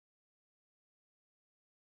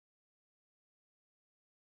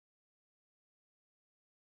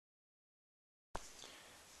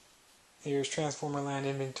Here's Transformerland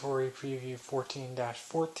Inventory Preview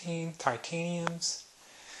 14-14, Titaniums.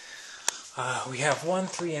 We have one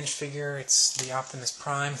 3-inch figure. It's the Optimus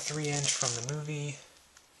Prime 3-inch from the movie.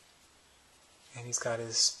 And he's got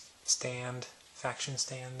his stand, faction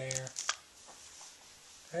stand there.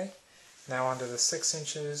 Okay, now onto the 6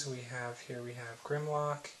 inches. We have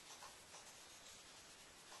Grimlock.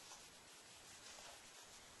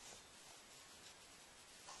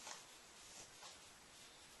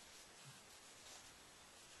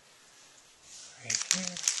 Right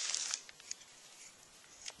here.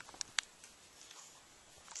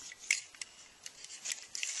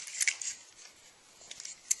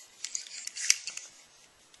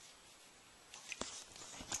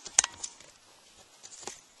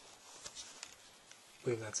 I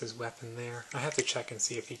believe that's his weapon there. I have to check and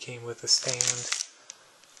see if he came with a stand.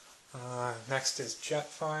 Next is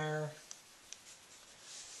Jetfire.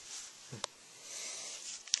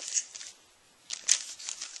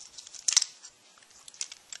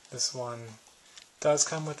 This one does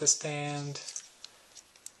come with a stand.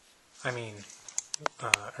 I mean,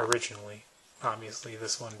 originally. Obviously,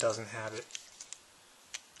 this one doesn't have it.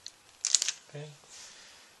 Okay.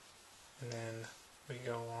 And then we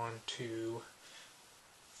go on to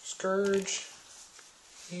Scourge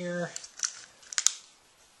here.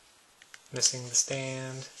 Missing the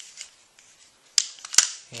stand.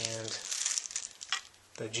 And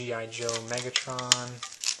the G.I. Joe Megatron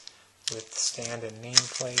with stand and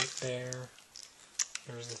nameplate there.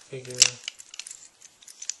 Here's the figure.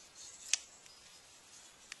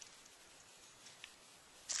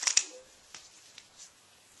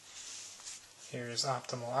 Here's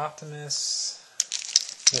Optimal Optimus,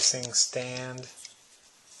 missing stand.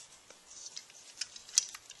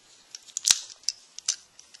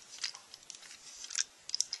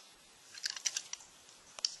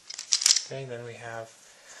 Okay, then we have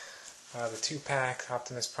the 2-pack,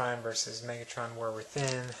 Optimus Prime versus Megatron War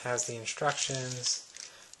Within, has the instructions.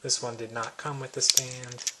 This one did not come with the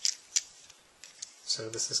stand, so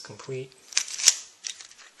this is complete.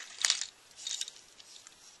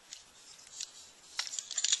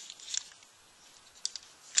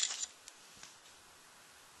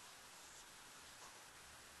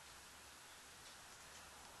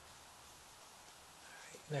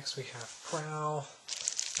 Next we have Prowl,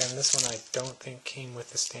 and this one I don't think came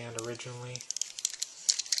with the stand originally.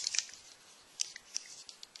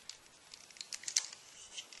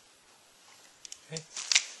 Okay.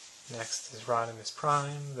 Next is Rodimus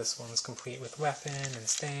Prime. This one's complete with weapon and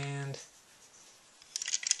stand.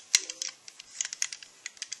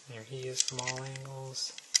 There he is from all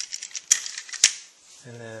angles.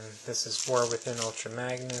 And then this is War Within Ultra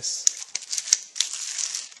Magnus.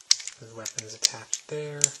 His weapon's attached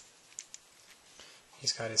there.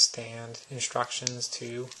 He's got his stand instructions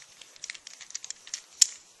too.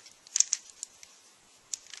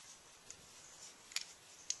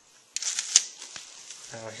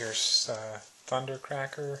 Now here's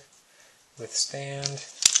Thundercracker with stand.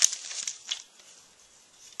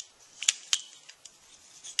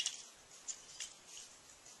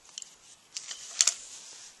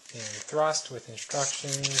 And Thrust with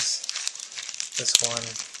instructions. This one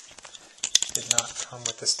did not come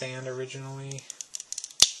with the stand originally.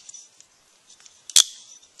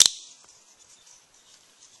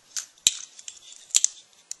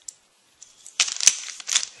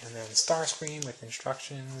 And then Starscream with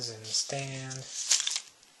instructions and stand.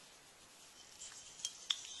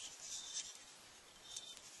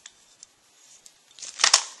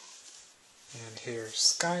 And here's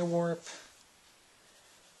Skywarp,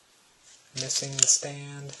 missing the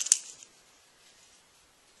stand.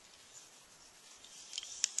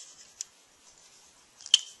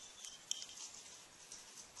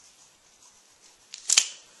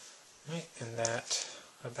 Right, and that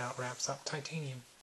about wraps up Titanium.